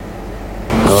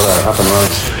up and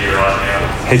running. You're right now.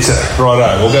 Headset.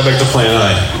 Righto, we'll go back to plan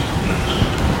A.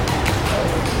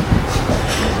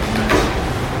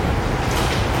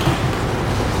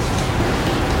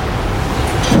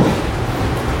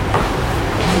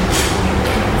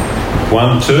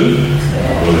 One, two.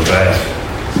 Look at that.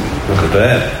 Look at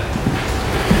that.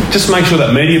 Just make sure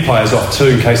that media player's off too,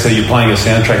 in case you're playing a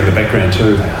soundtrack in the background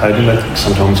too. Hayden, that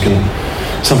sometimes can.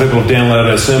 Some people have downloaded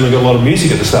our sermon, got a lot of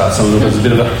music at the start. Some of them there's a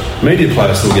bit of a media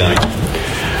player still going.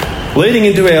 Leading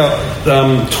into our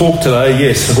talk today,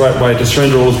 yes, a great way to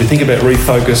surrender all as we think about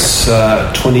Refocus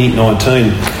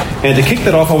 2019. And to kick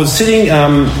that off, I was sitting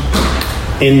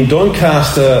in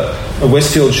Doncaster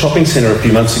Westfield Shopping Centre a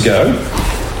few months ago,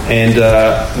 and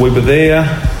we were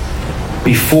there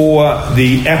before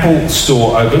the Apple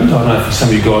store opened. I don't know if some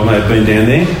of you guys may have been down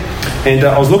there. And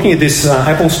I was looking at this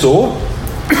Apple store.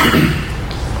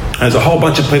 There's a whole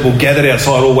bunch of people gathered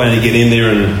outside all waiting to get in there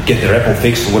and get their Apple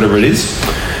fixed or whatever it is.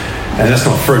 And that's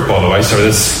not fruit, by the way, so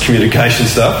that's communication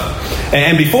stuff.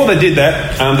 And before they did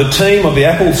that, the team of the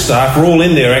Apple staff were all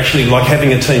in there actually like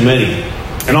having a team meeting.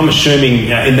 And I'm assuming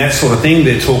in that sort of thing,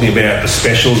 they're talking about the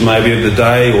specials maybe of the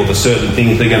day or the certain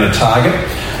things they're going to target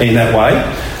in that way.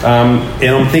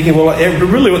 And I'm thinking, well,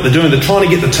 really what they're doing, they're trying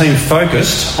to get the team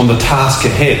focused on the task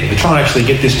ahead. They're trying to actually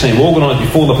get this team organised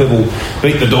before the people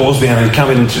beat the doors down and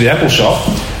come into the Apple shop.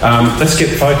 Let's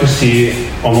get focused here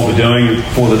on what we're doing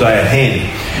for the day at hand.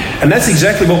 And that's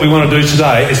exactly what we want to do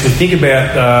today as we think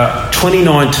about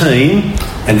 2019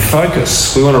 and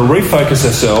focus. We want to refocus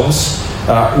ourselves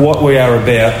what we are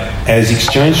about as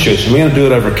Exchange Church. And we're going to do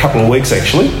it over a couple of weeks,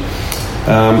 actually.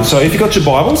 So if you've got your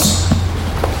Bibles,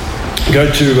 go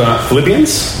to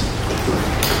Philippians.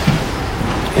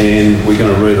 And we're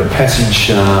going to read a passage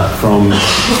from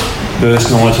verse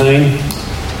 19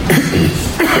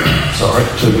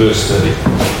 to verse 30.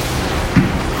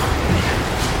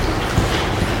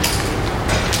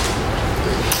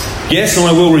 Yes, and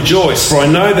I will rejoice, for I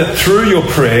know that through your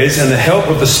prayers and the help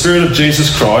of the Spirit of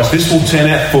Jesus Christ, this will turn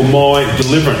out for my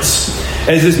deliverance,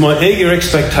 as is my eager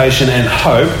expectation and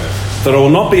hope that I will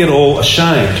not be at all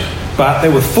ashamed, but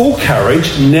that with full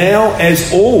courage, now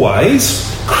as always,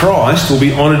 Christ will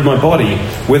be honoured in my body,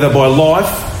 whether by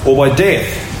life or by death.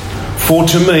 For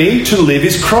to me, to live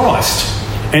is Christ,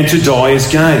 and to die is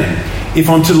gain. If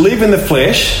I'm to live in the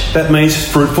flesh, that means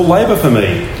fruitful labour for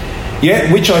me.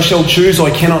 Yet which I shall choose I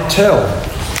cannot tell.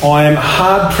 I am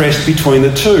hard pressed between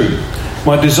the two.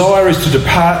 My desire is to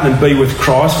depart and be with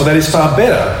Christ, for that is far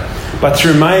better. But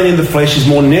to remain in the flesh is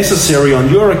more necessary on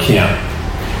your account.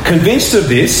 Convinced of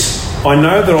this, I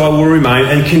know that I will remain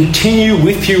and continue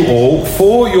with you all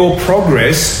for your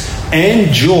progress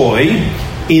and joy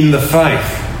in the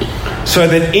faith, so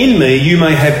that in me you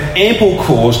may have ample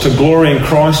cause to glory in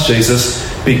Christ Jesus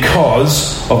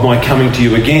because of my coming to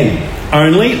you again.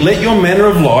 Only let your manner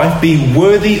of life be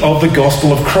worthy of the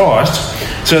gospel of Christ,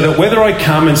 so that whether I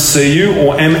come and see you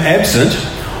or am absent,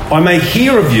 I may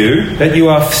hear of you that you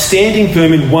are standing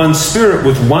firm in one spirit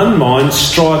with one mind,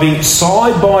 striving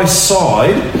side by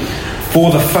side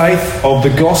for the faith of the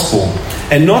gospel,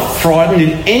 and not frightened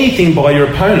in anything by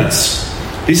your opponents.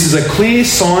 This is a clear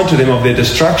sign to them of their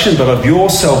destruction, but of your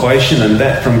salvation, and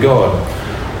that from God.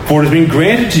 For it has been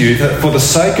granted to you that for the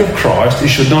sake of Christ you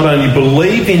should not only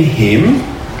believe in him,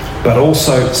 but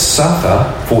also suffer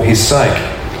for his sake,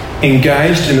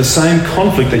 engaged in the same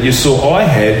conflict that you saw I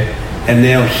had, and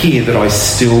now hear that I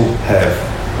still have.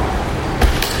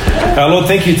 Lord,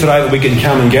 thank you today that we can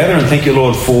come and gather, and thank you,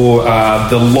 Lord, for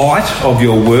the light of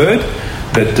your word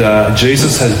that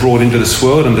Jesus has brought into this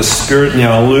world, and the Spirit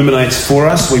now illuminates for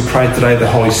us. We pray today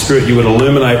that Holy Spirit, you would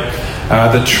illuminate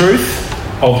the truth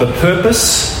of the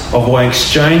purpose of why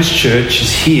Exchange Church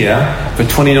is here for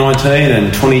 2019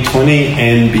 and 2020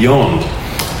 and beyond.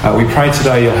 We pray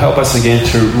today you'll help us again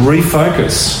to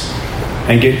refocus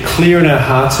and get clear in our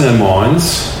hearts and our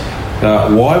minds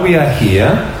why we are here,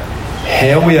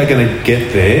 how we are going to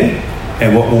get there,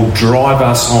 and what will drive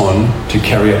us on to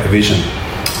carry out the vision.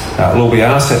 Lord, we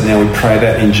ask that now. We pray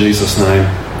that in Jesus' name.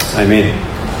 Amen.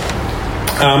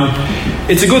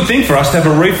 It's a good thing for us to have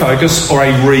a refocus or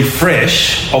a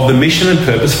refresh of the mission and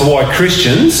purpose for why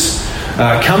Christians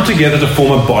come together to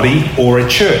form a body or a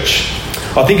church.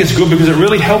 I think it's good because it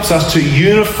really helps us to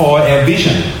unify our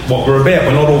vision, what we're about.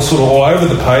 We're not all sort of all over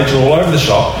the page or all over the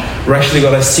shop. We've actually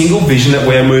got a single vision that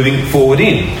we're moving forward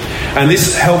in. And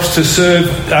this helps to serve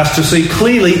us to see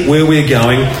clearly where we're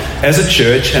going as a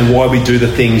church and why we do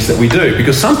the things that we do.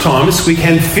 Because sometimes we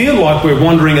can feel like we're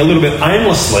wandering a little bit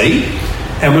aimlessly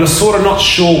and we're sort of not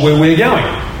sure where we're going.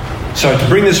 So to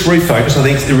bring this refocus, I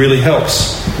think it really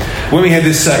helps. When we have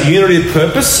this unity of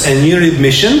purpose and unity of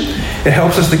mission, it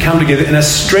helps us to come together in a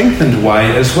strengthened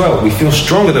way as well. We feel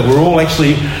stronger that we're all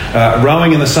actually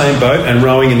rowing in the same boat and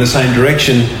rowing in the same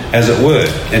direction, as it were.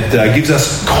 It gives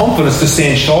us confidence to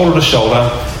stand shoulder to shoulder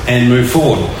and move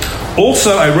forward.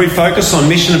 Also, a refocus on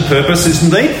mission and purpose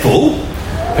is needful,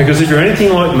 because if you're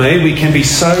anything like me, we can be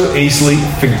so easily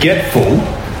forgetful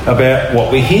about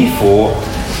what we're here for,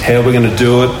 how we're going to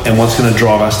do it, and what's going to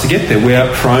drive us to get there. We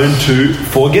are prone to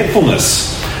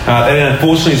forgetfulness. That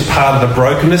unfortunately is part of the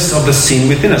brokenness of the sin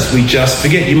within us. We just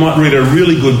forget. You might read a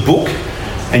really good book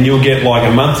and you'll get like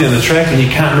a month down the track and you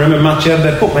can't remember much out of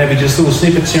that book, maybe just little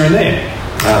snippets here and there.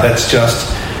 That's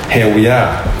just how we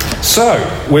are. So,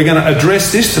 we're going to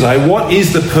address this today. What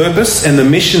is the purpose and the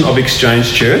mission of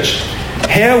Exchange Church?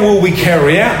 How will we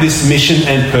carry out this mission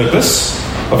and purpose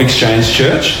of Exchange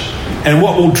Church? And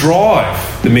what will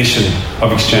drive the mission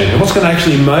of Exchange? And what's going to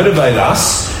actually motivate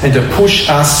us and to push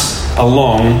us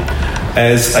along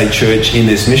as a church in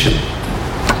this mission?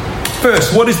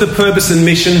 First, what is the purpose and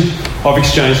mission of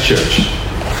Exchange Church?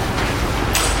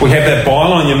 We have that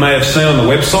byline you may have seen on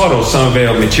the website or some of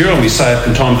our material, and we say it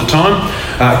from time to time.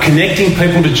 Connecting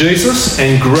people to Jesus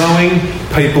and growing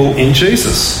people in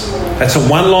Jesus. That's a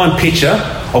one-line picture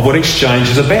of what Exchange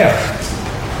is about.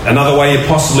 Another way you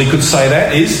possibly could say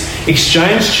that is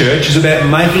Exchange Church is about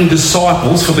making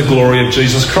disciples for the glory of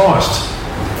Jesus Christ.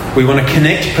 We want to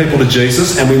connect people to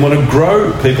Jesus and we want to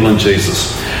grow people in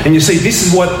Jesus. And you see, this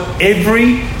is what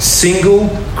every single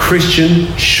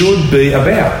Christian should be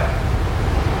about.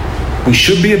 We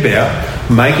should be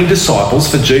about making disciples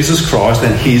for Jesus Christ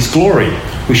and His glory.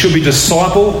 We should be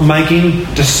disciple-making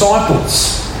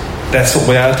disciples. That's what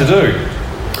we are to do.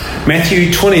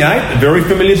 Matthew 28, a very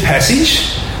familiar passage.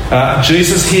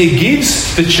 Jesus here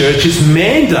gives the church its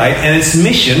mandate and its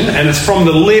mission, and it's from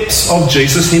the lips of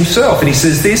Jesus himself. And he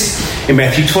says this in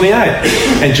Matthew 28.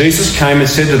 And Jesus came and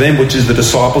said to them, which is the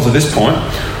disciples at this point,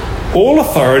 "All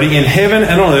authority in heaven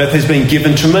and on earth has been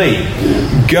given to me.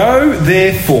 Go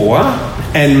therefore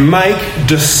and make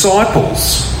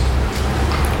disciples.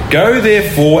 Go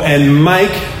therefore and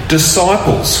make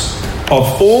disciples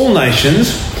of all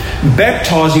nations,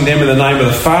 baptizing them in the name of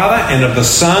the Father and of the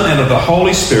Son and of the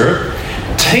Holy Spirit,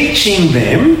 teaching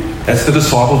them," that's the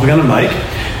disciples we're going to make,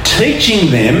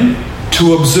 "teaching them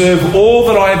to observe all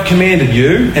that I have commanded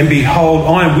you, and behold,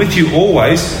 I am with you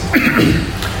always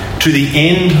to the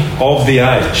end of the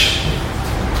age."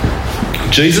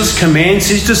 Jesus commands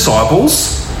his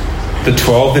disciples, the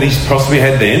 12 that he's possibly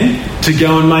had then, to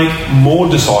go and make more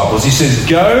disciples. He says,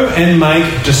 go and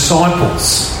make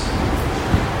disciples.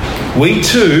 We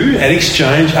too, at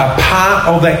Exchange, are part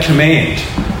of that command.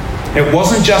 It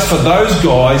wasn't just for those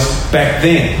guys back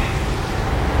then.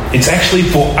 It's actually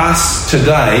for us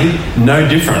today, no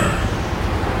different.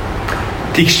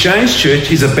 The Exchange Church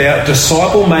is about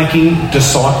disciple-making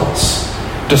disciples.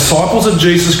 Disciples of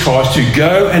Jesus Christ who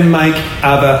go and make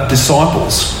other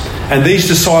disciples. And these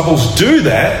disciples do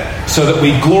that so that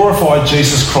we glorify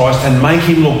Jesus Christ and make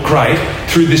him look great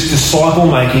through this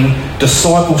disciple-making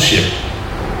discipleship.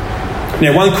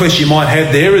 Now, one question you might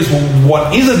have there is, well,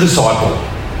 what is a disciple?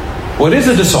 What is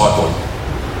a disciple?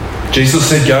 Jesus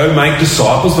said, go make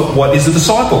disciples, but what is a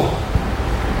disciple?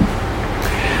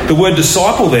 The word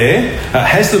disciple there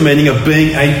has the meaning of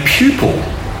being a pupil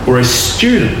or a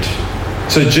student.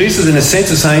 So Jesus, in a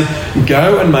sense, is saying,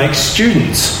 go and make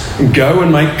students. Go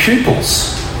and make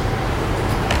pupils.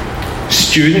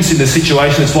 Students in the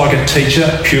situation, it's like a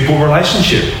teacher-pupil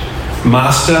relationship.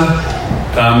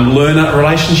 Master-learner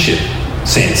relationship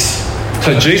sense.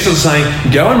 So Jesus is saying,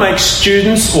 go and make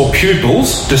students or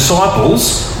pupils,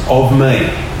 disciples of me.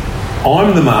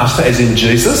 I'm the master, as in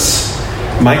Jesus.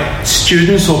 Make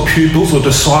students or pupils or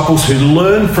disciples who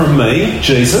learn from me,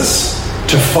 Jesus,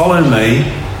 to follow me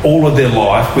all of their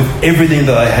life with everything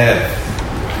that they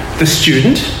have. The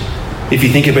student, if you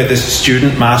think about this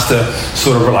student-master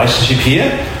sort of relationship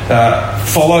here,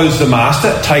 follows the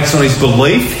master, takes on his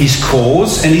belief, his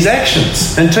cause, and his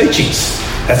actions and teachings.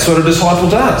 That's what a disciple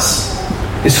does.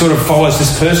 It sort of follows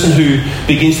this person who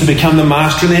begins to become the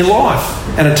master in their life.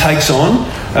 And it takes on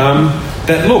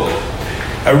that look.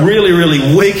 A really,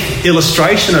 really weak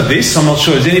illustration of this, I'm not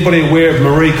sure, is anybody aware of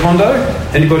Marie Kondo?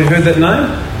 Anybody heard that name?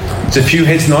 There's a few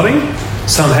heads nodding.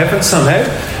 Some haven't, some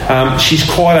have. She's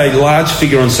quite a large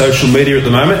figure on social media at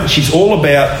the moment. She's all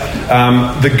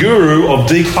about the guru of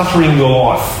decluttering your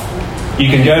life. You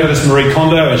can go to this Marie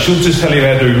Kondo and she'll just tell you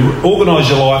how to organise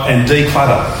your life and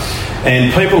declutter.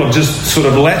 And people have just sort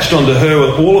of latched onto her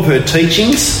with all of her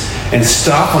teachings and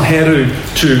stuff on how to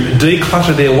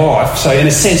declutter their life. So in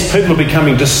a sense, people are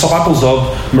becoming disciples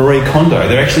of Marie Kondo.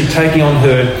 They're actually taking on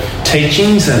her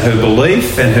teachings and her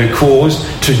belief and her cause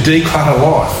to declutter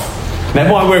life. Now, it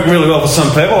might work really well for some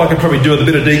people. I could probably do a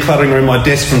bit of decluttering around my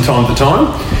desk from time to time.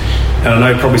 And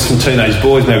I know probably some teenage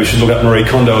boys maybe should look up Marie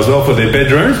Kondo as well for their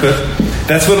bedrooms, but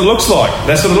that's what it looks like.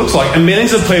 That's what it looks like. And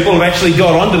millions of people have actually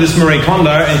got onto this Marie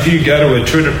Kondo, and if you go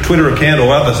to her Twitter account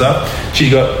or other stuff, she's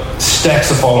got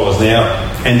stacks of followers now,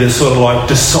 and there's sort of like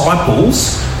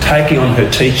disciples taking on her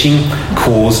teaching,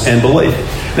 cause and belief.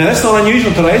 Now, that's not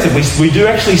unusual today, is it? We do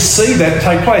actually see that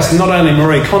take place, not only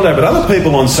Marie Kondo, but other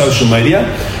people on social media.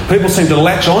 People seem to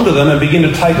latch onto them and begin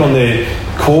to take on their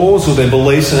cause or their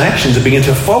beliefs and actions and begin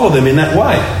to follow them in that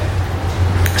way.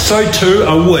 So too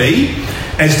are we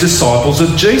as disciples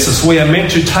of Jesus. We are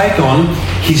meant to take on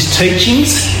his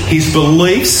teachings, his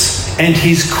beliefs and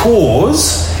his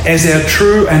cause as our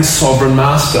true and sovereign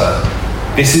master.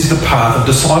 This is the path of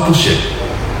discipleship.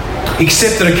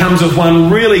 Except that it comes with one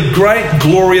really great,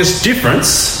 glorious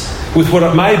difference with what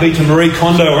it may be to Marie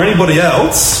Kondo or anybody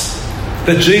else,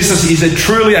 that Jesus is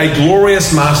truly a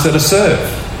glorious master to serve.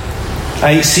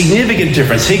 A significant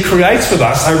difference. He creates with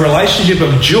us a relationship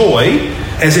of joy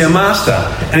as our master.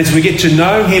 And as we get to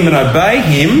know him and obey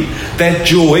him, that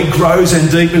joy grows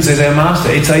and deepens as our master.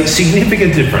 It's a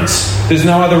significant difference. There's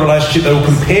no other relationship that will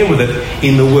compare with it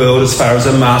in the world as far as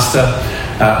a master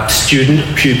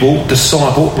student, pupil,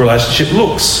 disciple relationship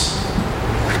looks.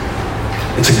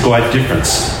 It's a great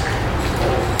difference.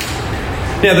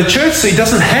 Now, the church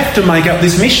doesn't have to make up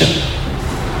this mission.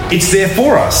 It's there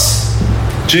for us.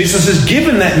 Jesus has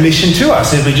given that mission to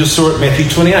us, as we just saw at Matthew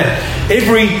 28.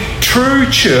 Every true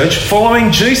church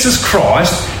following Jesus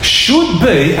Christ should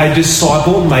be a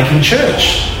disciple-making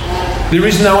church. There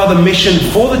is no other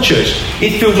mission for the church.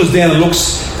 It filters down and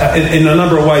looks in a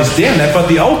number of ways down that, but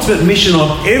the ultimate mission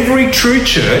of every true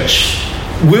church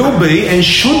will be and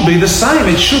should be the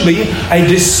same. It should be a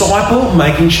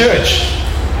disciple-making church.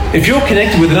 If you're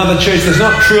connected with another church that's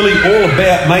not truly all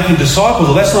about making disciples,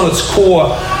 or that's not its core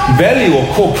value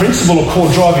or core principle or core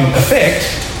driving effect,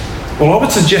 well, I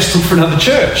would suggest look for another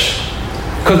church.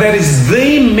 Because that is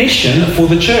the mission for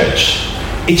the church.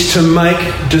 It's to make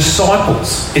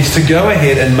disciples. It's to go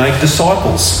ahead and make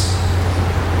disciples.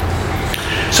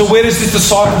 So where does this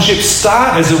discipleship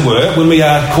start, as it were, when we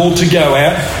are called to go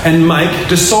out and make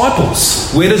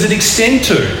disciples? Where does it extend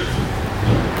to?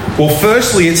 Well,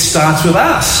 firstly, it starts with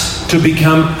us to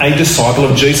become a disciple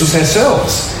of Jesus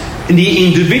ourselves, in the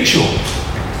individual.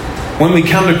 When we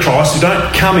come to Christ, we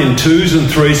don't come in 2s and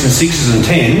 3s and 6s and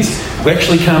 10s. We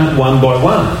actually come one by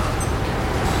one.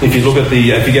 If you look at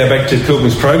if you go back to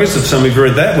Pilgrim's Progress, if some of you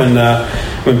read that,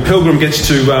 when Pilgrim gets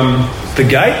to the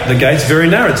gate's very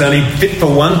narrow. It's only fit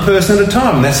for one person at a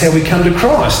time. And that's how we come to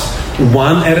Christ,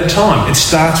 one at a time. It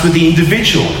starts with the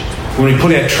individual. When we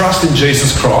put our trust in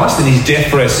Jesus Christ and his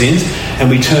death for our sins, and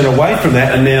we turn away from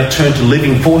that and now turn to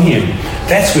living for him.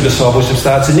 That's where discipleship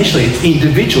starts initially. It's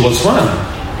individual, it's one.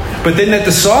 But then that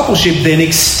discipleship then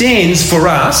extends for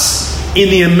us in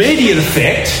the immediate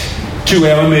effect to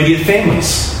our immediate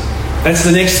families. That's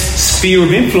the next sphere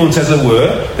of influence, as it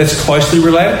were, that's closely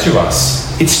related to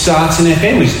us. It starts in our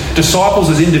families. Disciples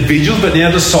as individuals, but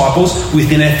now disciples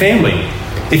within our family.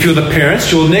 If you're the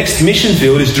parents, your next mission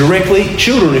field is directly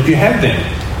children, if you have them.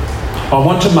 I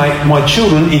want to make my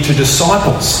children into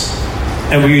disciples.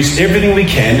 And we use everything we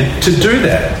can to do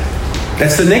that.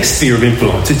 That's the next sphere of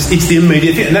influence. It's the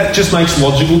immediate thing. And that just makes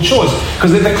logical choice,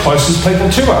 because they're the closest people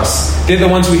to us. They're the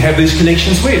ones we have these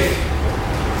connections with.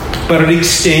 But it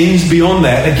extends beyond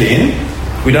that again.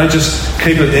 We don't just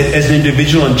keep it as an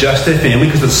individual and just our family,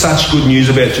 because it's such good news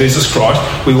about Jesus Christ.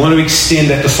 We want to extend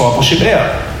that discipleship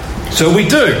out. So we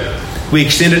do. We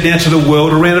extend it now to the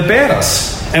world around about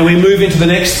us. And we move into the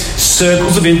next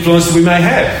circles of influence that we may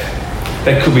have.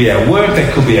 That could be our work,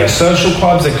 that could be our social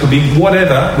clubs, that could be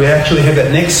whatever. We actually have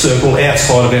that next circle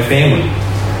outside of our family.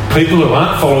 People who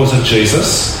aren't followers of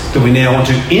Jesus, that we now want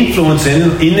to influence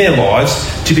in their lives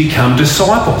to become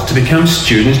disciples, to become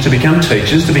students, to become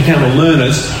teachers, to become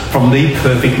learners from the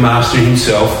perfect Master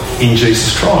himself in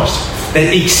Jesus Christ.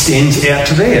 That extends out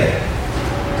to there.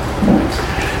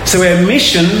 So our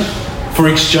mission for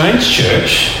Exchange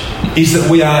Church is that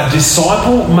we are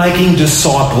disciple-making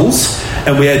disciples,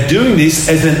 and we are doing this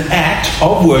as an act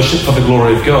of worship for the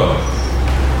glory of God.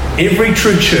 Every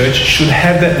true church should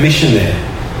have that mission there.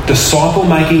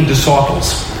 Disciple-making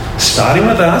disciples. Starting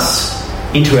with us,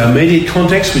 into our immediate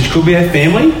context, which could be our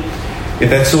family. If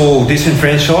that's all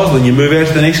disenfranchised, then you move out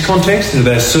to the next context, into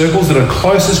those circles that are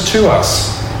closest to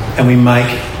us, and we make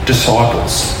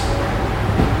disciples.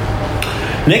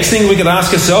 Next thing we could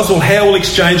ask ourselves, well, how will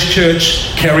Exchange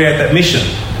Church carry out that mission?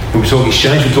 When we talk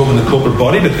exchange, we talk in the corporate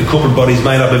body, but the corporate body is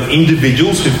made up of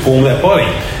individuals who form that body.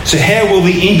 So how will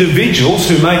the individuals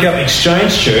who make up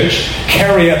Exchange Church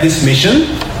carry out this mission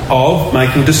of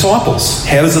making disciples?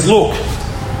 How does it look?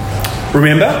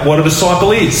 Remember what a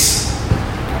disciple is.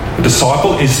 A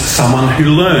disciple is someone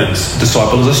who learns. A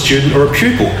disciple is a student or a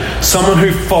pupil. Someone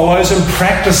who follows and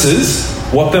practices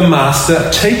what the master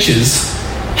teaches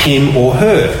him or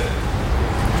her.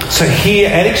 So here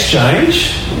at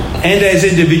Exchange, and as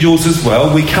individuals as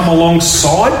well, we come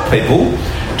alongside people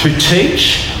to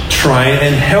teach, train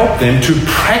and help them to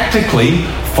practically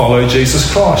follow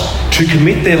Jesus Christ, to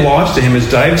commit their lives to him, as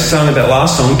Dave sang in that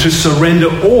last song, to surrender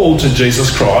all to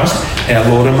Jesus Christ, our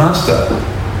Lord and Master.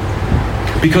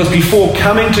 Because before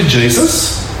coming to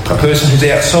Jesus, a person who's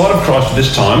outside of Christ at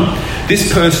this time,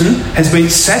 this person has been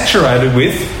saturated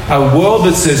with a world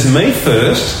that says me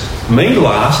first, me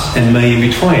last and me in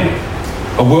between.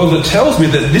 A world that tells me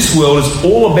that this world is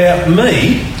all about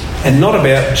me and not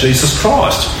about Jesus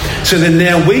Christ. So then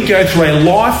now we go through a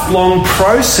lifelong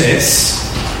process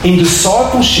in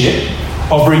discipleship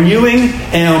of renewing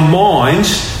our mind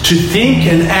to think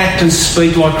and act and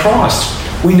speak like Christ.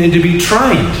 We need to be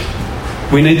trained.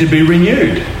 We need to be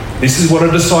renewed. This is what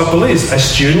a disciple is, a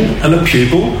student and a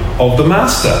pupil of the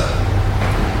Master.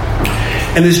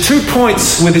 And there's 2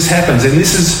 points where this happens, and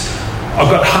this is, I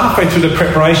got halfway through the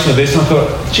preparation of this and I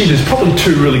thought, gee, there's probably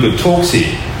 2 really good talks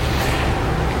here.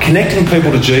 Connecting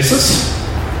people to Jesus,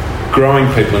 growing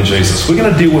people in Jesus. We're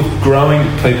going to deal with growing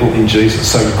people in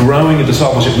Jesus. So growing in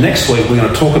discipleship. Next week we're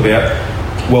going to talk about,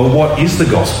 well, what is the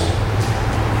gospel?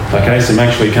 Okay, so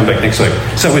make sure you come back next week.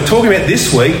 So we're talking about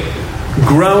this week,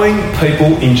 growing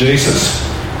people in Jesus.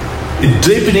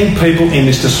 Deepening people in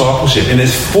this discipleship. And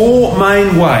there's 4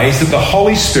 main ways that the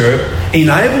Holy Spirit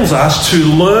enables us to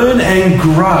learn and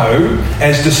grow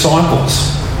as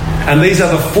disciples. And these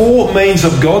are the 4 means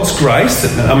of God's grace,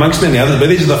 amongst many others, but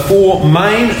these are the 4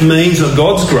 main means of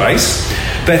God's grace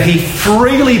that he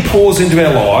freely pours into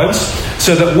our lives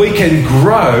so that we can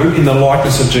grow in the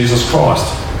likeness of Jesus Christ.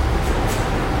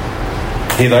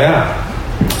 Here they are.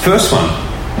 First one,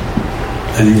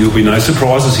 and there'll be no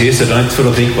surprises here, so don't sort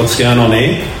of think what's going on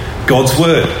here. God's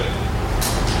Word.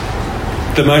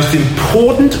 The most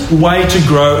important way to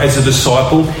grow as a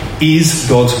disciple is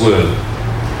God's Word.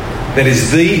 That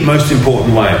is the most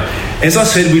important way. As I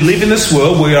said, we live in this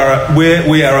world where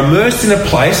we are immersed in a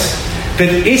place that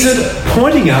isn't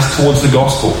pointing us towards the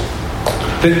gospel,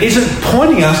 that isn't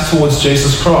pointing us towards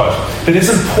Jesus Christ, that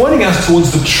isn't pointing us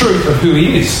towards the truth of who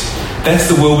he is. That's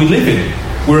the world we live in.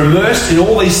 We're immersed in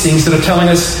all these things that are telling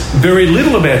us very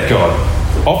little about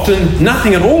God, often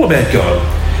nothing at all about God.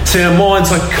 So our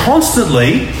minds are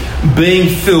constantly being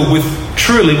filled with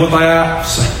truly what they are,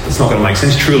 it's not going to make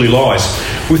sense, truly lies,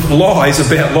 with lies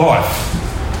about life.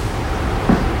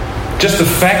 Just the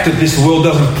fact that this world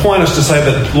doesn't point us to say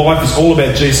that life is all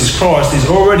about Jesus Christ is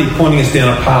already pointing us down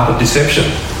a path of deception.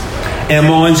 Our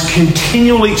minds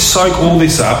continually soak all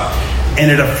this up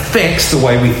and it affects the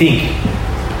way we think.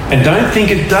 And don't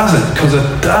think it doesn't, because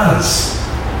it does.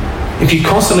 If you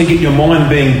constantly get your mind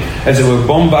being, as it were,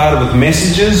 bombarded with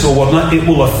messages or whatnot, it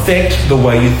will affect the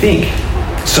way you think.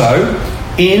 So,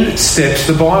 in steps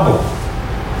the Bible.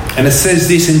 And it says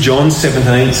this in John 17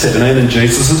 in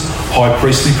Jesus' high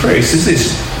priestly prayer. It says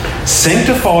this: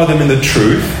 sanctify them in the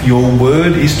truth, your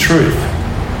word is truth.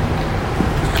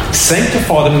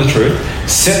 Sanctify them in the truth.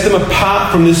 Set them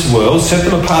apart from this world. Set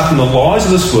them apart from the lies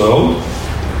of this world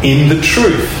in the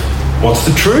truth. What's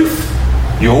the truth?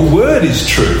 Your word is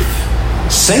truth.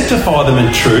 Sanctify them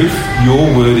in truth.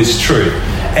 Your word is truth.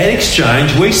 At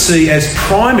Exchange, we see as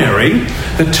primary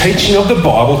the teaching of the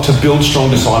Bible to build strong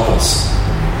disciples.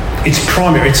 It's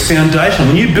primary, it's foundational.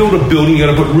 When you build a building, you've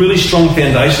got to put really strong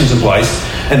foundations in place,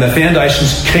 and the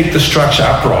foundations keep the structure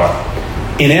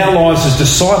upright. In our lives as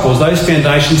disciples, those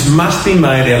foundations must be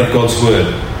made out of God's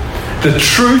Word. The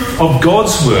truth of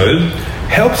God's Word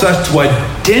helps us to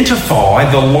identify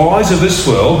the lies of this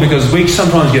world, because we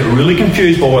sometimes get really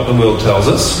confused by what the world tells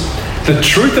us. The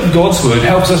truth of God's Word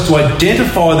helps us to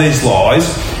identify these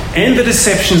lies and the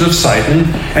deceptions of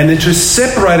Satan, and then to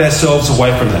separate ourselves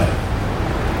away from that.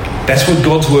 That's what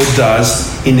God's Word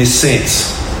does in this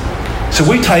sense. So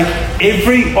we take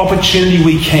every opportunity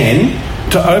we can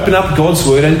to open up God's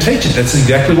Word and teach it. That's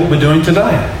exactly what we're doing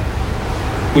today.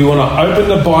 We want to open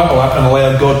the Bible up and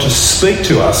allow God to speak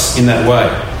to us in that way.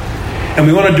 And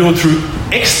we want to do it through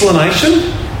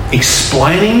explanation,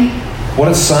 explaining what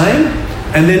it's saying,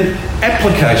 and then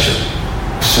application.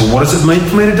 So what does it mean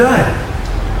for me today?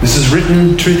 This is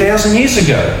written 2,000 years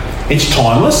ago. It's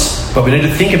timeless, but we need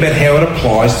to think about how it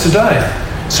applies today.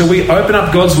 So we open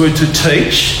up God's Word to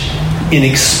teach in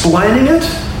explaining it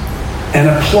and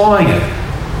applying it.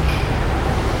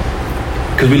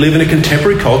 because we live in a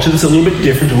contemporary culture that's a little bit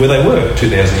different to where they were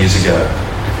 2,000 years ago.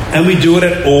 And we do it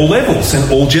at all levels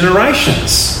and all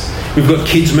generations. We've got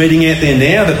kids meeting out there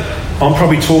now that I'm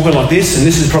probably talking like this, and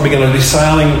this is probably going to be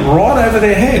sailing right over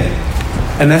their head.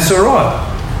 And that's all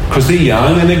right, because they're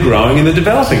young and they're growing and they're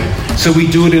developing. So we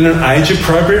do it in an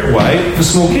age-appropriate way for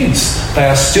small kids. They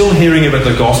are still hearing about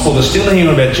the gospel. They're still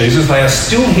hearing about Jesus. They are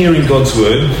still hearing God's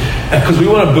word, because we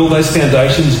want to build those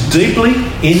foundations deeply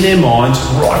in their minds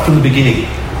right from the beginning.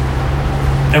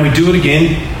 And we do it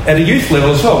again at a youth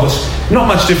level as well. It's not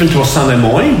much different to a Sunday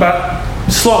morning, but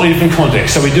slightly different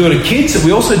context. So we do it at kids, and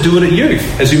we also do it at youth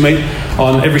as we meet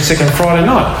on every second Friday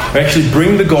night. We actually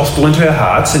bring the gospel into our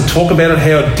hearts and talk about it,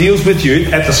 how it deals with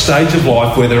youth at the stage of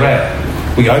life where they're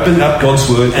at. We open up God's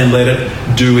word and let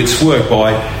it do its work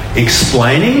by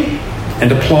explaining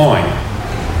and applying.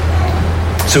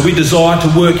 So we desire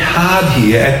to work hard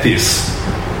here at this.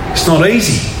 It's not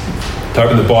easy to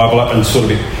open the Bible up and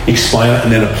sort of explain it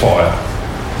and then apply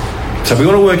it. So we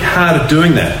want to work hard at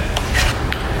doing that.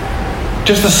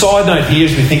 Just a side note here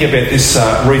as we think about this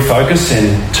refocus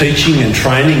and teaching and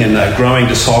training and growing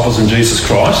disciples in Jesus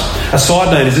Christ. A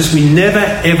side note is this: we never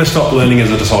ever stop learning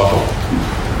as a disciple.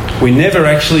 We never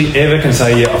actually ever can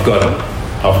say, yeah, I've got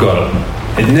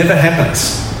it. It never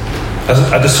happens.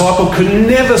 A disciple could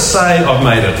never say, I've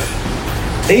made it.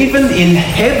 Even in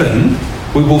heaven,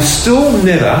 we will still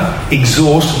never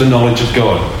exhaust the knowledge of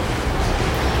God.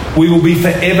 We will be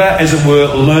forever, as it were,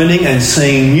 learning and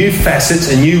seeing new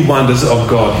facets and new wonders of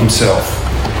God himself.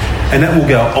 And that will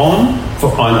go on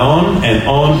and on and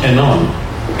on and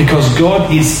on, because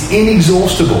God is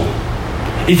inexhaustible.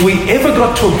 If we ever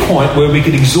got to a point where we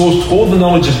could exhaust all the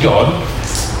knowledge of God,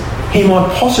 he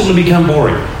might possibly become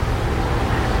boring.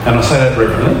 And I say that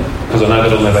reverently, because I know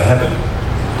that'll never happen.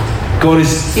 God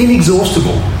is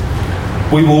inexhaustible.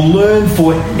 We will learn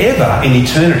forever in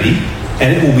eternity,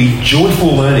 and it will be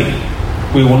joyful learning.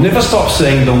 We will never stop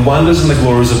seeing the wonders and the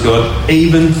glories of God,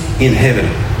 even in heaven.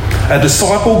 A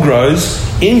disciple grows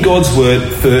in God's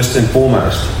word first and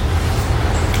foremost.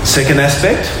 Second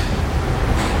aspect,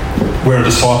 where a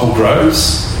disciple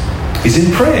grows, is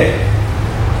in prayer.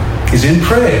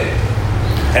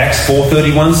 Acts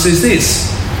 4:31 says this: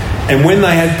 and when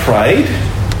they had prayed,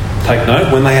 take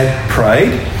note, when they had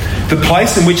prayed, the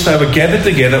place in which they were gathered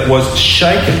together was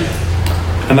shaken,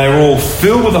 and they were all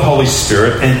filled with the Holy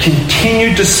Spirit and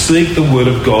continued to speak the word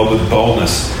of God with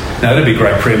boldness. Now, that'd be a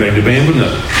great prayer meeting to be in, wouldn't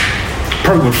it?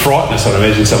 Probably would frighten us, I'd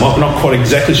imagine, somewhat. I'm not quite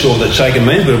exactly sure what that shaking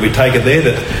means, but if we take it there,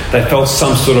 that they felt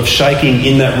some sort of shaking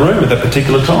in that room at that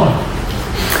particular time.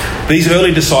 These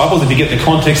early disciples, if you get the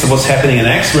context of what's happening in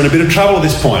Acts, were in a bit of trouble at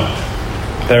this point.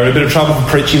 They were in a bit of trouble for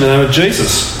preaching the name of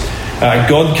Jesus.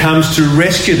 God comes to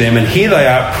rescue them, and here they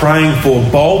are praying for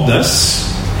boldness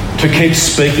to keep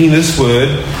speaking this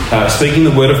word, speaking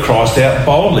the word of Christ out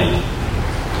boldly.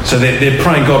 So they're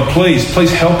praying, God,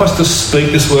 please help us to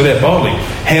speak this word out boldly.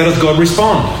 How does God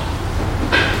respond?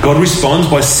 God responds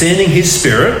by sending his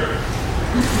Spirit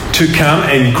to come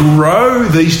and grow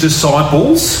these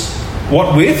disciples.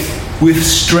 What with? With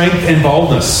strength and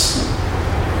boldness.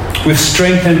 With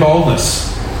strength and boldness.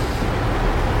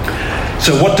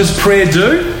 So what does prayer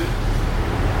do?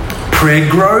 Prayer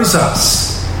grows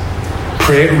us.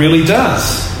 Prayer really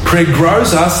does. Prayer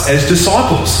grows us as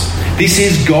disciples. This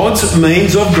is God's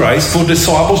means of grace for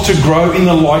disciples to grow in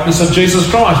the likeness of Jesus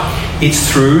Christ.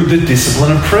 It's through the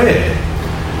discipline of prayer.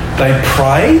 They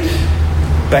prayed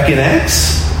back in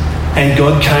Acts, and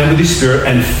God came with his Spirit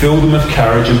and filled them with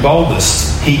courage and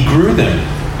boldness. He grew them.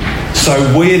 So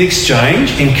we at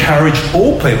Exchange encourage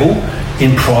all people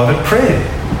in private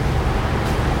prayer.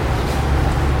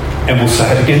 And we'll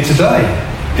say it again today.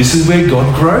 This is where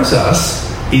God grows us,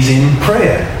 is in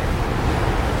prayer.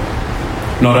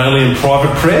 Not only in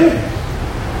private prayer,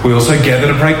 we also gather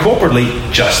to pray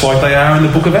corporately, just like they are in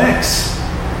the book of Acts.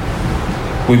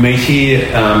 We meet here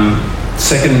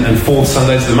second and fourth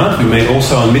Sundays of the month. We meet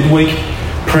also on midweek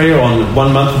prayer on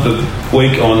 1 month of the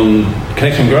week on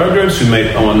Connect and Grow groups. We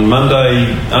meet on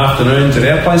Monday afternoons at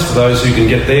our place for those who can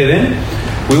get there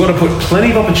then. We want to put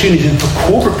plenty of opportunities in for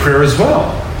corporate prayer as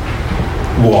well.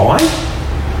 Why?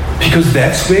 Because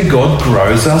that's where God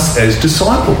grows us as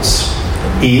disciples,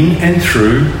 in and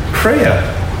through prayer.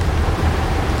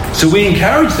 So we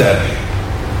encourage that.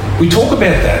 We talk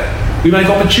about that. We make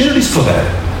opportunities for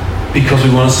that because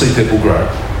we want to see people grow.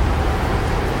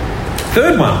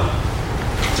 Third one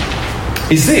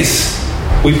is this: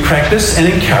 we practice and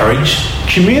encourage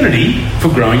community for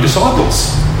growing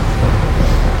disciples.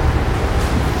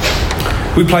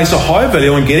 We place a high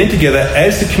value on getting together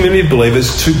as the community of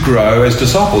believers to grow as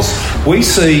disciples. We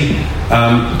see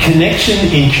connection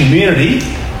in community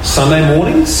Sunday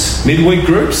mornings, midweek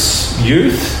groups,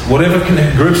 youth, whatever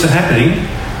groups are happening,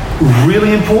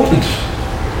 really important.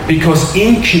 Because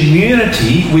in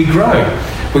community we grow.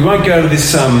 We won't go to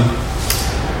this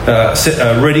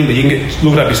reading, but you can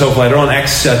look it up yourself later on.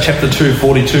 Acts chapter 2,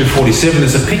 42, 47.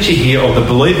 There's a picture here of the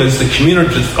believers, the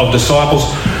community of disciples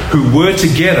who were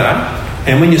together.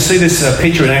 And when you see this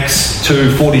picture in Acts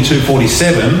 2, 42,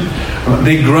 47,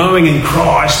 they're growing in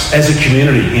Christ as a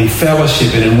community, in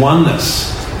fellowship and in oneness.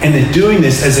 And they're doing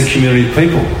this as a community of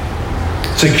people.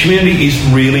 So community is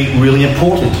really, really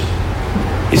important.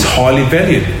 It's highly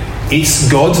valued.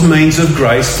 It's God's means of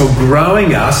grace for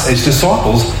growing us as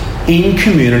disciples in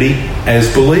community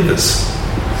as believers.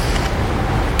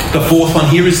 The fourth one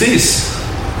here is this.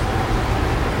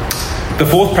 The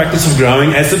fourth practice of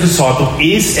growing as a disciple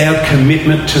is our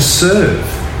commitment to serve.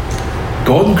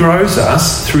 God grows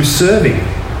us through serving.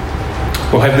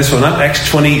 We'll have this one up, Acts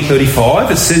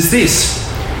 20:35. It says this: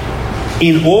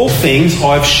 "In all things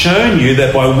I've shown you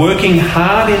that by working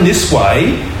hard in this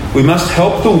way, we must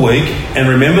help the weak and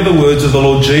remember the words of the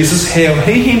Lord Jesus, how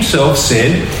he himself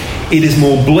said, 'It is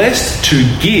more blessed to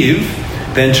give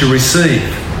than to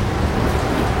receive.'"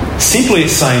 Simply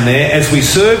it's saying there, as we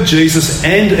serve Jesus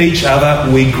and each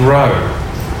other, we grow.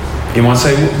 You might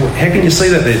say, well, how can you see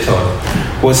that there, Todd?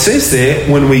 Well, it says there,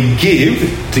 when we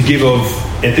give, to give of,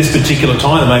 at this particular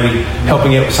time, maybe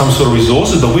helping out with some sort of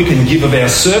resources, but we can give of our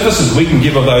services, we can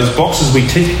give of those boxes we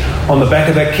tick on the back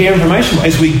of that care information.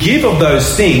 As we give of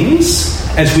those things,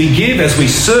 as we give, as we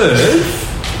serve,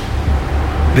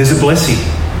 there's a blessing.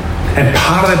 And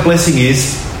part of that blessing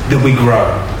is that we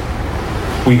grow.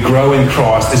 We grow in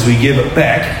Christ as we give it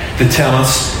back the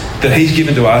talents that he's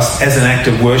given to us as an act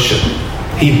of worship.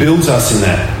 He builds us in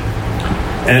that.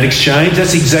 And in exchange,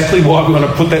 that's exactly why we want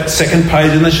to put that second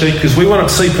page in the sheet, because we want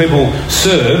to see people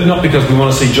serve, not because we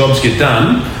want to see jobs get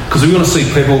done, because we want to see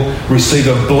people receive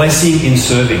a blessing in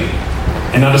serving.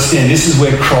 And understand this is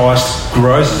where Christ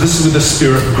grows. This is where the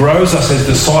Spirit grows us as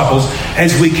disciples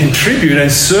as we contribute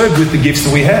and serve with the gifts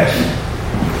that we have.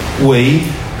 We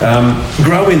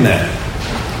grow in that.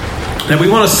 Now we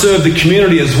want to serve the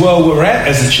community as well we're at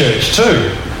as a church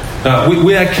too.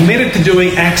 We are committed to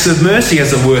doing acts of mercy,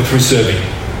 as it were, through serving.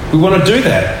 We want to do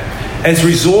that. As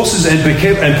resources and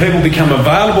people become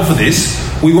available for this,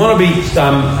 we want to be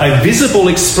a visible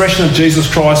expression of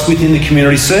Jesus Christ within the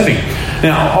community serving.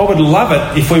 Now, I would love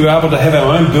it if we were able to have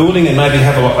our own building and maybe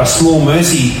have a small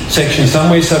mercy section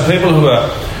somewhere, so people who are,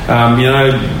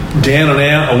 down and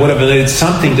out or whatever, need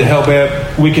something to help out,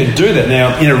 we could do that.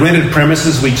 Now, in a rented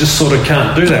premises, we just sort of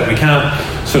can't do that. We can't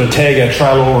sort of tag our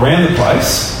trailer all around the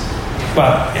place.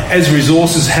 But as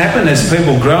resources happen, as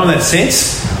people grow in that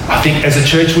sense, I think as a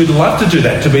church we'd love to do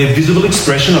that, to be a visible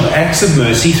expression of acts of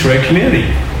mercy through our community.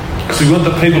 Because we want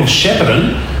the people of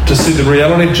Shepparton to see the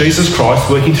reality of Jesus Christ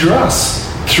working through us,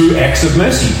 through acts of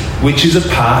mercy, which is a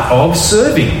part of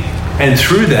serving. And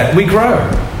through that we grow.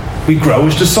 We grow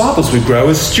as disciples, we grow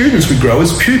as students, we grow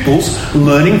as pupils,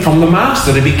 learning from the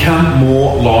Master to become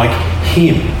more like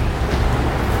him.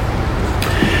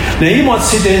 Now you might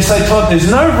sit there and say, Todd, there's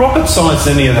no rocket science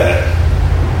in any of that.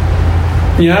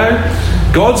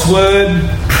 God's word,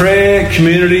 prayer,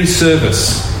 community,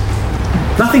 service.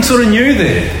 Nothing sort of new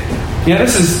there.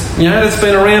 That's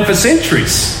been around for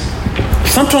centuries.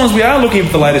 Sometimes we are looking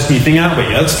for the latest new thing, aren't we?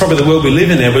 That's probably the world we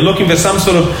live in there. We're looking for some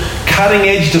sort of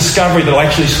cutting-edge discovery that will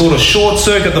actually sort of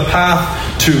short-circuit the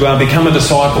path to become a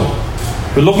disciple.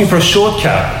 We're looking for a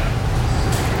shortcut.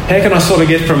 How can I sort of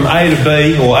get from A to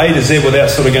B or A to Z without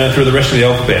sort of going through the rest of the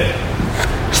alphabet?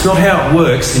 It's not how it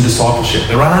works in discipleship.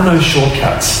 There are no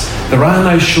shortcuts. There are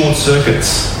no short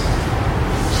circuits.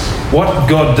 What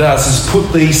God does is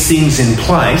put these things in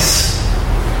place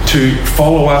to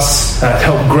follow us,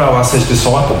 help grow us as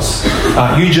disciples.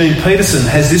 Eugene Peterson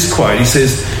has this quote. He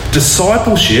says,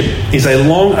 "Discipleship is a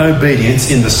long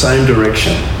obedience in the same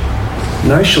direction.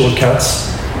 No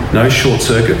shortcuts, no short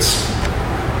circuits."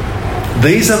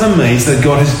 These are the means that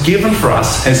God has given for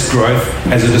us as growth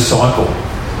as a disciple.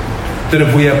 That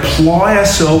if we apply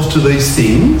ourselves to these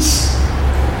things,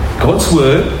 God's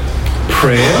word,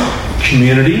 prayer,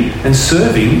 community and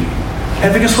serving,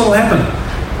 guess what will happen?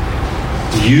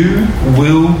 You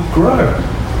will grow.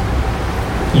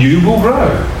 You will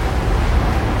grow.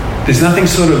 There's nothing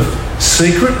sort of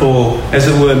secret or, as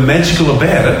it were, magical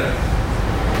about it.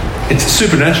 It's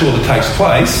supernatural that takes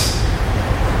place.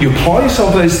 You apply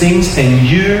yourself to those things and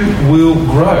you will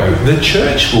grow. The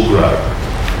church will grow.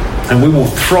 And we will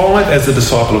thrive as a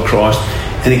disciple of Christ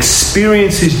and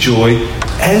experience his joy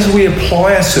as we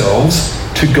apply ourselves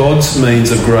to God's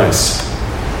means of grace.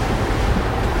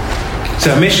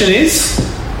 So our mission is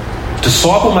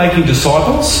Disciple-making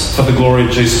disciples for the glory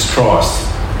of Jesus Christ.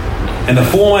 And the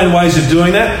four main ways of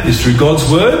doing that is through God's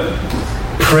Word,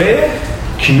 prayer,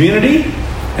 community,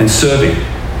 and serving.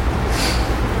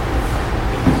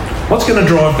 What's going to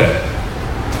drive that?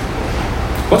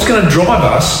 What's going to drive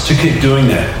us to keep doing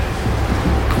that?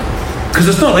 Because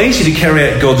it's not easy to carry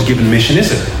out God's given mission,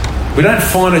 is it? We don't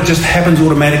find it just happens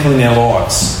automatically in our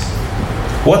lives.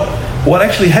 What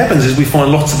actually happens is we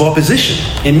find lots of opposition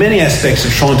in many aspects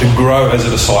of trying to grow as a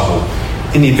disciple.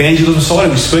 In the evangelism side,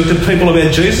 we speak to people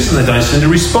about Jesus and they don't seem to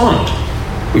respond.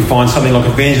 We find something like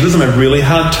evangelism a really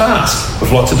hard task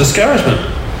with lots of discouragement.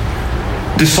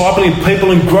 Discipling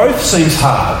people in growth seems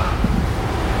hard.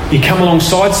 You come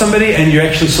alongside somebody and you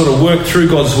actually sort of work through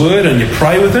God's Word and you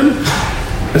pray with them.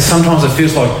 But sometimes it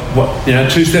feels like,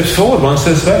 2 steps forward, 1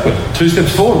 step backward. 2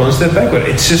 steps forward, 1 step backward.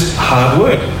 It's just hard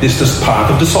work. It's just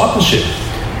part of discipleship.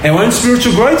 Our own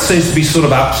spiritual growth seems to be sort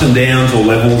of ups and downs or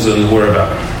levels and wherever.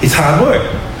 It's hard work.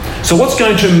 So what's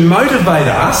going to motivate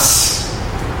us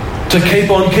to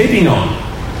keep on keeping on?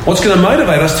 What's going to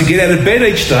motivate us to get out of bed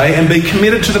each day and be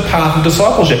committed to the path of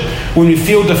discipleship? When we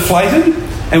feel deflated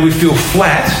and we feel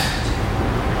flat,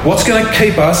 what's going to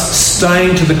keep us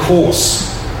staying to the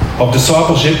course of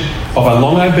discipleship, of a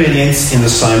long obedience in the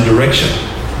same direction?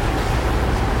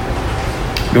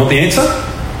 You want the answer?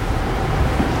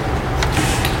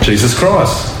 Jesus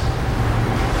Christ.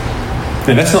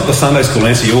 Now that's not the Sunday school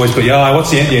answer you always put,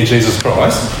 what's the answer? Yeah, Jesus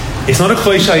Christ. It's not a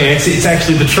cliche answer, it's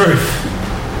actually the truth.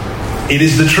 It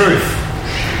is the truth.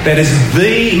 That is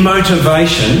the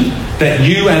motivation that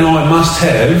you and I must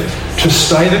have to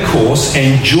stay the course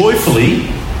and joyfully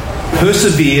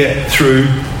persevere through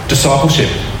discipleship.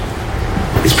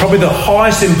 It's probably the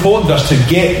highest importance to us to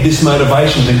get this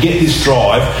motivation, to get this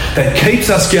drive that keeps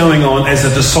us going on as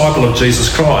a disciple of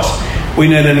Jesus Christ. We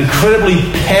need an incredibly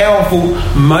powerful,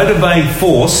 motivating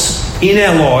force in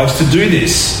our lives to do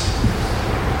this.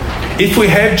 If we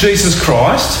have Jesus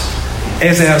Christ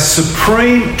as our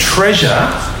supreme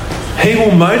treasure, He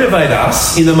will motivate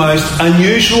us in the most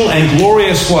unusual and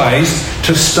glorious ways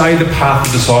to stay the path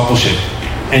of discipleship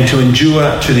and to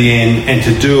endure to the end and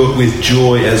to do it with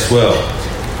joy as well.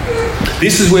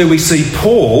 This is where we see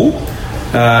Paul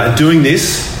doing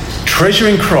this,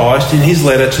 treasuring Christ in his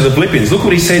letter to the Philippians. Look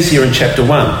what he says here in chapter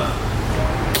 1.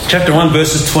 Chapter 1,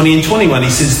 verses 20 and 21. He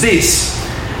says this,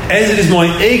 "As it is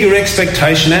my eager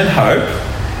expectation and hope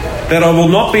that I will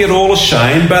not be at all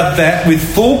ashamed, but that with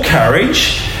full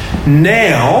courage,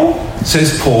 now,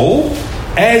 says Paul,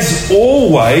 as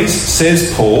always,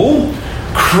 says Paul,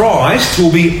 Christ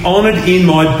will be honoured in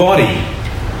my body,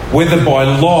 whether by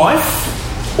life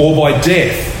or by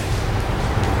death.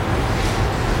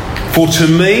 For to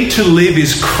me to live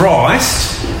is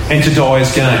Christ, and to die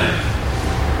is gain."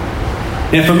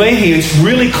 Now for me here, it's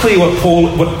really clear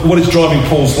what is driving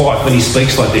Paul's life when he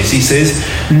speaks like this. He says,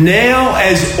 "Now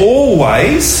as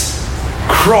always,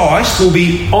 Christ will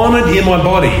be honoured in my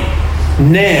body.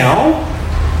 Now,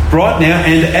 right now,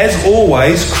 and as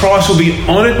always, Christ will be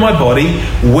honoured in my body,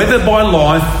 whether by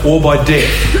life or by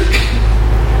death."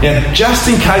 Now, just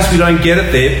in case we don't get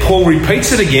it there, Paul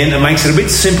repeats it again and makes it a bit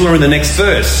simpler in the next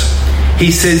verse. He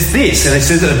says this, and he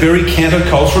says it in a very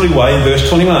counterculturally way in verse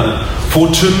 21. "For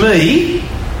to me,"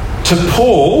 to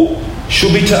Paul,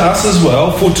 should be to us as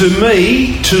well, "for to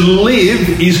me to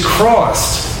live is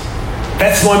Christ."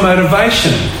 That's my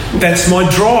motivation. That's my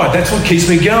drive. That's what keeps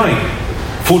me going.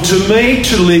 "For to me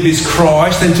to live is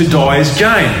Christ, and to die is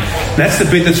gain." That's the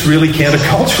bit that's really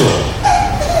countercultural.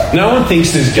 No one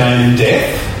thinks there's gain in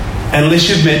death unless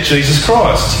you've met Jesus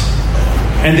Christ.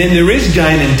 And then there is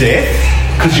gain in death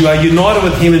because you are united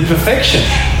with Him in perfection.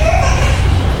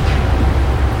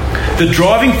 The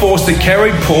driving force that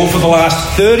carried Paul for the last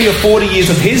 30 or 40 years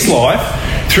of his life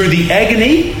through the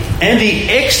agony and the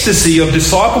ecstasy of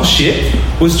discipleship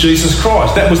was Jesus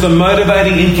Christ. That was the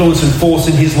motivating influence and force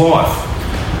in his life.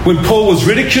 When Paul was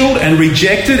ridiculed and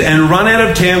rejected and run out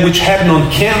of town, which happened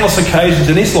on countless occasions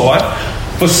in his life,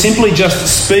 for simply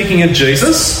just speaking of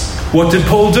Jesus, what did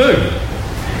Paul do?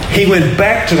 He went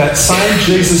back to that same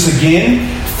Jesus again,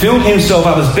 filled himself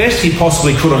up as best he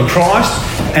possibly could on Christ,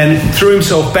 and threw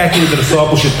himself back into the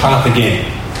discipleship path again.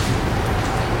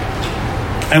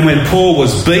 And when Paul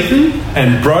was beaten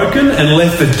and broken and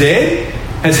left for dead,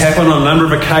 as happened on a number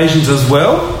of occasions as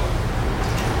well,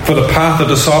 for the path of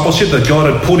discipleship that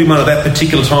God had put him on at that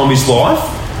particular time of his life,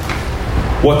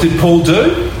 what did Paul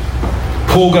do?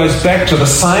 Paul goes back to the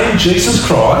same Jesus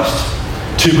Christ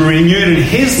to be renewed in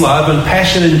his love and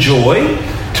passion and joy,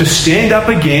 to stand up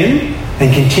again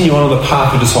and continue on the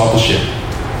path of discipleship.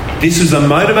 This is the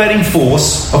motivating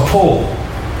force of Paul.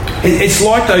 It's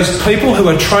like those people who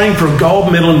are training for a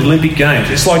gold medal in the Olympic Games.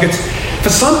 For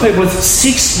some people, it's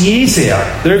 6 years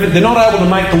out. They're not able to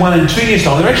make the one in 2 years'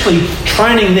 time. They're actually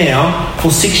training now for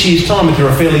 6 years' time if they're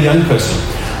a fairly young person.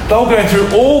 They'll go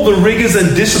through all the rigours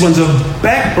and disciplines of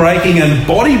back-breaking and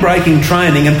body-breaking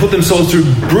training and put themselves through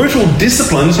brutal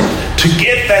disciplines to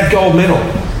get that gold medal.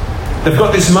 They've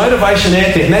got this motivation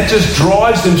out there, and that just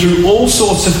drives them through all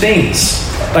sorts of things.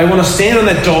 They want to stand on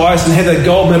that dais and have that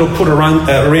gold medal put around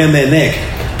their neck.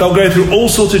 They'll go through all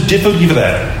sorts of difficulty for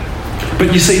that.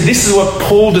 But you see, this is what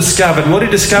Paul discovered. And what he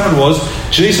discovered was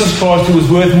Jesus Christ, who was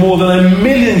worth more than 1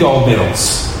 million gold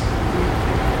medals.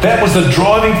 That was the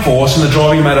driving force and the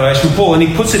driving motivation of Paul. And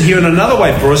he puts it here in another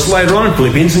way for us later on in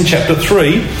Philippians in chapter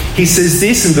 3. He says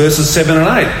this in verses 7 and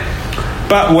 8.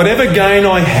 But whatever gain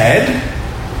I had,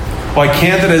 I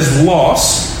counted as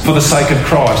loss for the sake of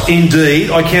Christ. Indeed,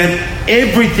 I count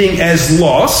everything as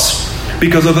loss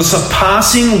because of the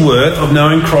surpassing worth of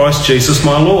knowing Christ Jesus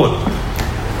my Lord.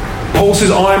 Paul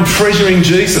says, I am treasuring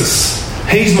Jesus.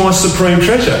 He's my supreme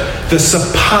treasure. The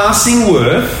surpassing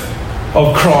worth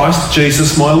of Christ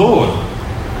Jesus my Lord.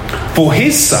 For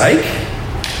his sake,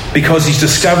 because he's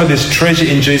discovered this treasure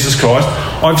in Jesus Christ,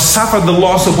 I've suffered the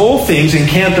loss of all things and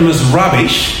count them as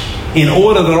rubbish in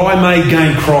order that I may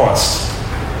gain Christ.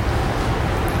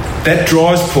 That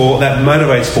drives Paul, that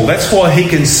motivates Paul. That's why he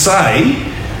can say,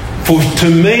 for to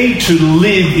me to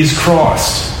live is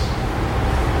Christ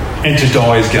and to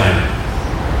die is gain.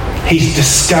 He's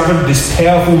discovered this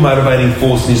powerful motivating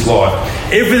force in his life.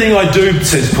 Everything I do,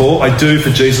 says Paul, I do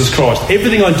for Jesus Christ.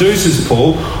 Everything I do, says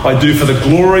Paul, I do for the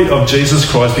glory of Jesus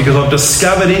Christ because I've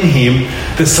discovered in him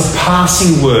the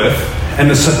surpassing worth and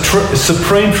the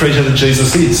supreme treasure that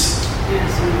Jesus is.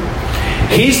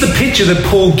 Here's the picture that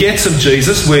Paul gets of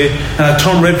Jesus, where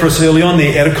Tom read for us early on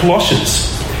there out of Colossians.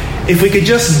 If we could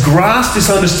just grasp this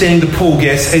understanding that Paul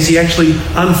gets as he actually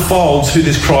unfolds who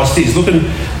this Christ is. Look at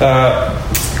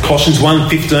Colossians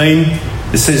 1:15.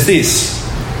 It says this.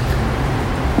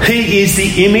 He is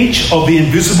the image of the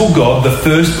invisible God, the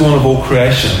firstborn of all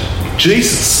creation.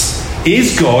 Jesus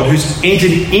is God who's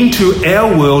entered into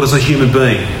our world as a human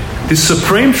being. This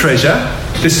supreme treasure,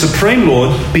 this supreme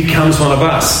Lord, becomes one of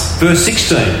us. Verse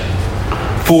 16.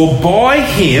 For by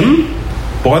him,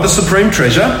 by the supreme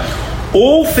treasure,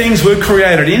 all things were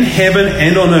created in heaven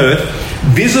and on earth,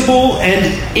 visible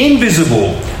and invisible,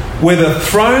 whether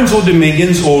thrones or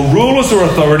dominions or rulers or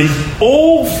authorities,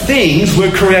 all things were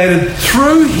created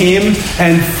through him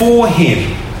and for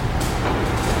him.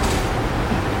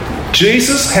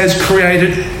 Jesus has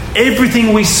created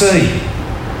everything we see.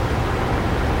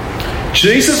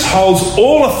 Jesus holds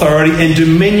all authority and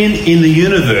dominion in the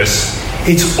universe.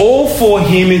 It's all for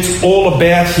him, it's all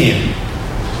about him.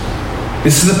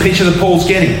 This is the picture that Paul's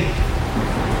getting.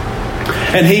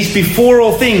 And he's before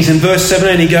all things. In verse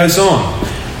 17 he goes on.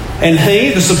 And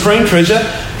he, the supreme treasure,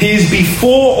 he is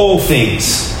before all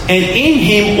things. And in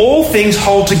him all things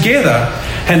hold together.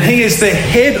 And he is the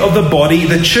head of the body,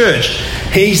 the church.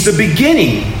 He's the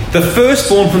beginning, the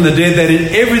firstborn from the dead, that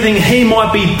in everything he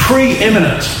might be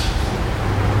preeminent.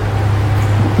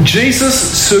 Jesus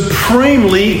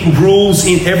supremely rules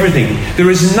in everything. There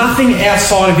is nothing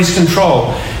outside of his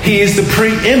control. He is the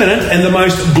preeminent and the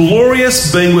most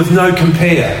glorious being with no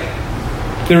compare.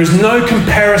 There is no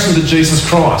comparison to Jesus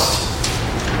Christ.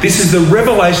 This is the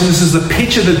revelation, this is the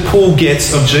picture that Paul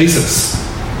gets of Jesus.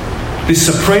 This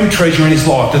supreme treasure in his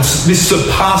life, this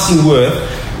surpassing worth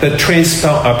that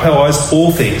transcends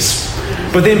all things.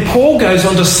 But then Paul goes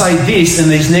on to say this in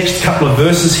these next couple of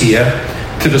verses here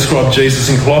to describe Jesus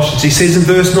in Colossians. He says in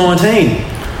verse 19,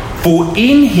 for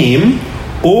in him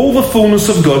all the fullness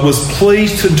of God was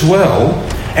pleased to dwell,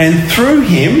 and through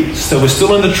him, so we're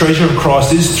still in the treasure of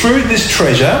Christ, is through this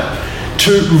treasure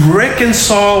to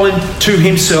reconcile to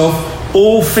himself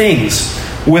all things,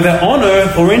 whether on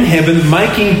earth or in heaven,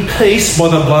 making peace by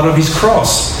the blood of his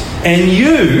cross. And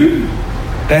you,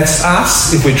 that's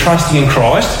us if we're trusting in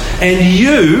Christ, and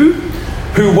you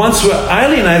who once were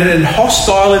alienated and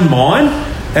hostile in mind,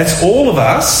 that's all of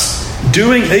us,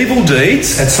 doing evil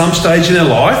deeds at some stage in our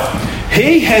life,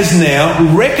 he has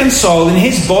now reconciled in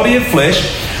his body of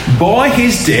flesh by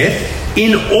his death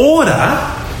in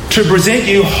order to present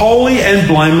you holy and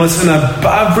blameless and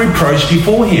above reproach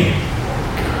before him.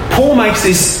 Paul makes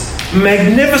this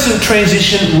magnificent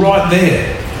transition right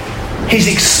there. He's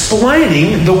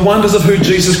explaining the wonders of who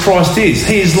Jesus Christ is.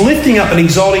 He is lifting up and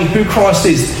exalting who Christ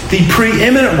is, the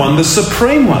preeminent one, the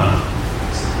supreme one.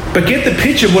 But get the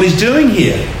picture of what he's doing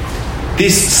here.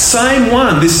 This same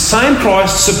one, this same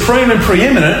Christ, supreme and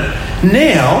preeminent,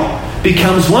 now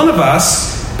becomes one of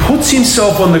us, puts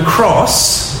himself on the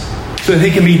cross, so that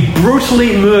he can be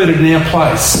brutally murdered in our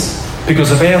place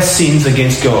because of our sins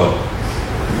against God.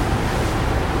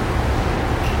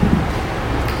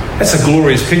 That's a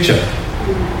glorious picture.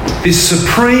 This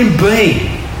supreme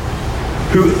being,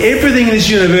 who everything in this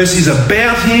universe is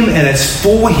about him and it's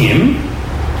for him,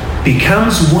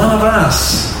 becomes one of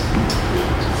us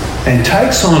and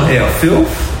takes on our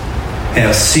filth,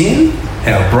 our sin,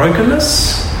 our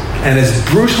brokenness, and is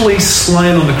brutally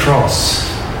slain on the cross.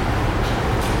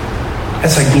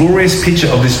 That's a glorious picture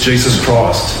of this Jesus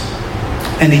Christ.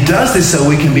 And he does this so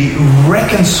we can be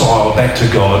reconciled back to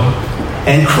God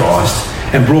and Christ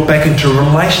and brought back into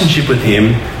a relationship with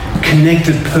him,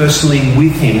 connected personally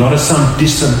with him, not as some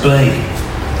distant being.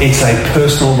 It's a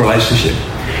personal relationship.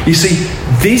 You see,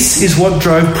 this is what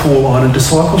drove Paul on in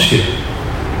discipleship.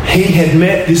 He had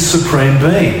met this supreme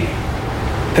being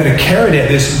that had carried out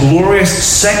this glorious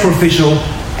sacrificial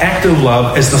act of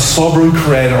love as the sovereign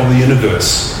creator of the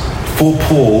universe for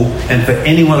Paul and for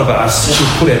any one of us who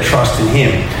put our trust in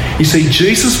him. You see,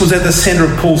 Jesus was at the centre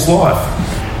of Paul's life,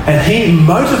 and he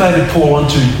motivated Paul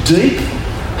onto deep,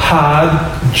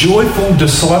 hard, joyful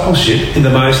discipleship in the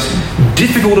most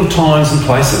difficult of times and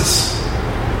places.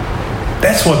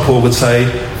 That's why Paul would say,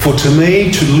 "For to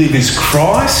me to live is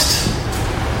Christ,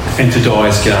 and to die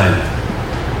is gain."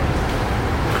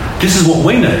 This is what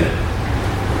we need,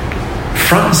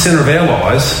 front and centre of our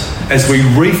lives, as we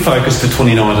refocus to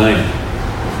 2019.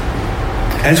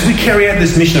 As we carry out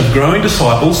this mission of growing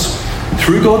disciples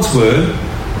through God's Word,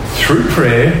 through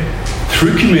prayer,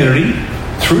 through community,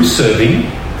 through serving,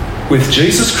 with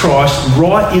Jesus Christ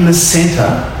right in the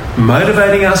centre,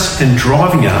 motivating us and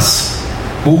driving us,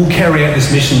 we will carry out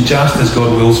this mission just as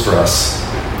God wills for us.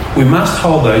 We must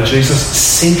hold, though, Jesus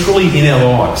centrally in our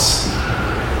lives.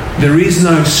 There is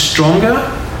no stronger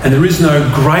and there is no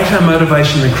greater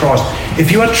motivation than Christ.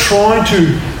 If you are trying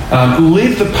to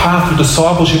live the path of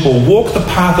discipleship or walk the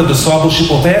path of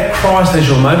discipleship without Christ as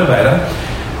your motivator,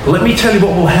 let me tell you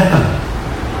what will happen.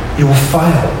 You will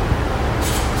fail.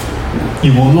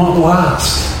 You will not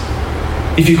last.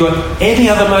 If you've got any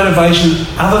other motivation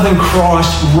other than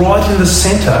Christ right in the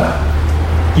centre,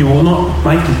 you will not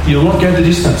make it. You will not go the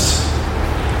distance.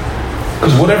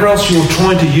 Because whatever else you're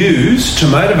trying to use to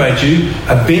motivate you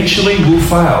eventually will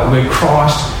fail, where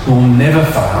Christ will never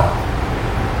fail.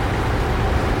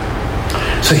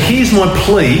 So here's my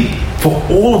plea for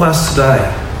all of us today.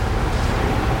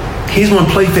 Here's my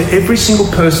plea for every single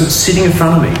person sitting in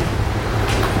front of me.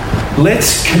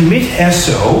 Let's commit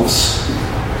ourselves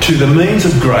to the means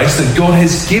of grace that God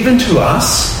has given to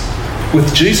us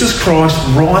with Jesus Christ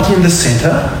right in the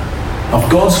centre of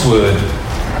God's Word,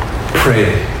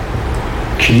 prayer,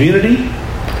 community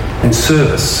and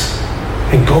service.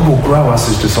 And God will grow us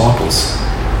as disciples.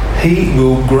 He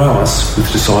will grow us with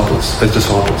disciples, as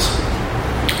disciples.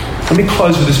 Let me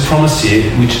close with this promise here,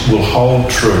 which will hold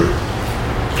true.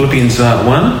 Philippians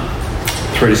 1,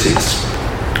 3-6.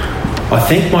 I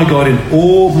thank my God in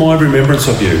all my remembrance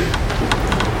of you,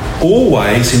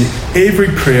 always in every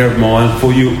prayer of mine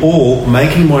for you all,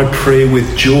 making my prayer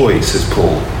with joy, says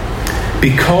Paul,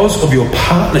 because of your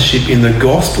partnership in the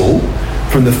gospel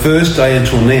from the first day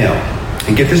until now.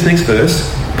 And get this next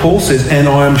verse. Paul says, and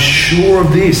I am sure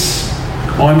of this.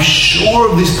 I'm sure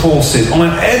of this, Paul says. I'm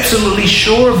absolutely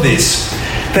sure of this.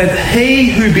 That he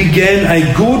who began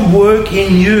a good work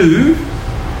in you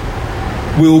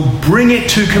will bring it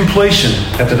to completion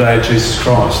at the day of Jesus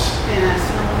Christ.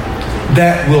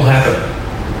 That will happen.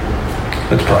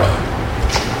 Let's pray.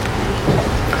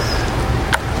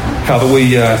 Father,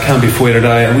 we come before you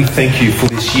today and we thank you for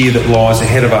this year that lies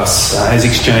ahead of us as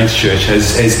Exchange Church,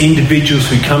 as individuals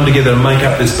who come together and make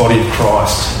up this body of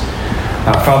Christ.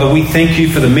 Father, we thank you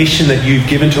for the mission that you've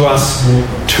given to us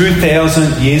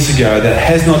 2,000 years ago that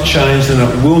has not changed and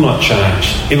it will not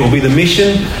change. It will be the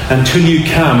mission until you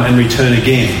come and return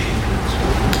again.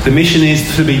 The mission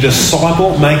is to be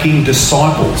disciple-making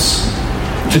disciples.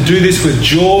 To do this with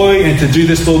joy and to do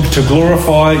this, Lord, to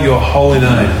glorify your holy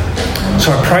name.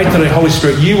 So I pray today, Holy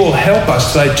Spirit, you will help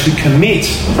us today to commit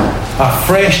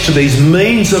afresh to these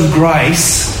means of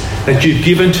grace that you've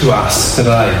given to us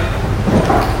today.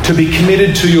 To be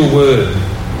committed to your word,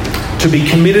 to be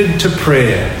committed to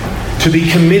prayer, to be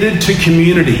committed to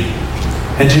community,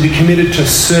 and to be committed to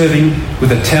serving with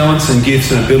the talents and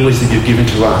gifts and abilities that you've given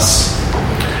to us.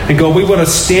 And God, we want to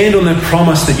stand on that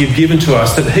promise that you've given to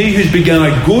us, that he who's begun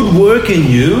a good work in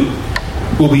you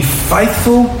will be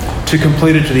faithful to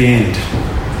complete it to the end.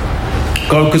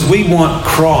 God, because we want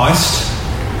Christ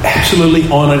absolutely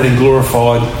honoured and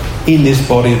glorified in this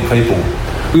body of people.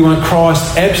 We want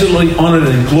Christ absolutely honoured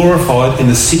and glorified in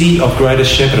the city of Greater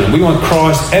Shepparton. We want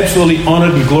Christ absolutely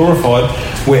honoured and glorified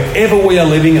wherever we are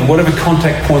living and whatever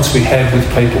contact points we have with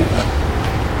people.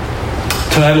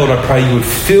 Today, Lord, I pray you would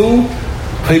fill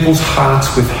people's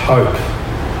hearts with hope.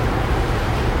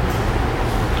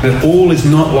 That all is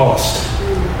not lost.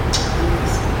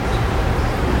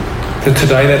 That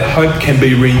today that hope can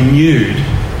be renewed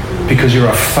because you're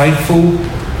a faithful,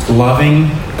 loving,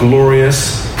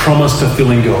 glorious,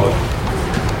 promise-fulfilling God.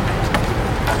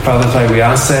 Father, today we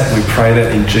ask that and we pray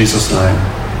that in Jesus' name.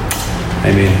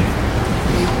 Amen.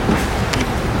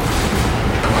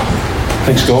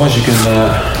 Thanks, guys. You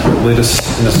can lead us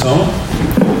in a song.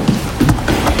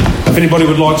 If anybody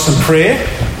would like some prayer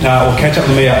or catch up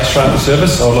with me straight after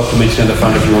service, I'd love to meet you down the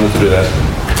front if you wanted to do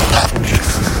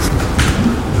that.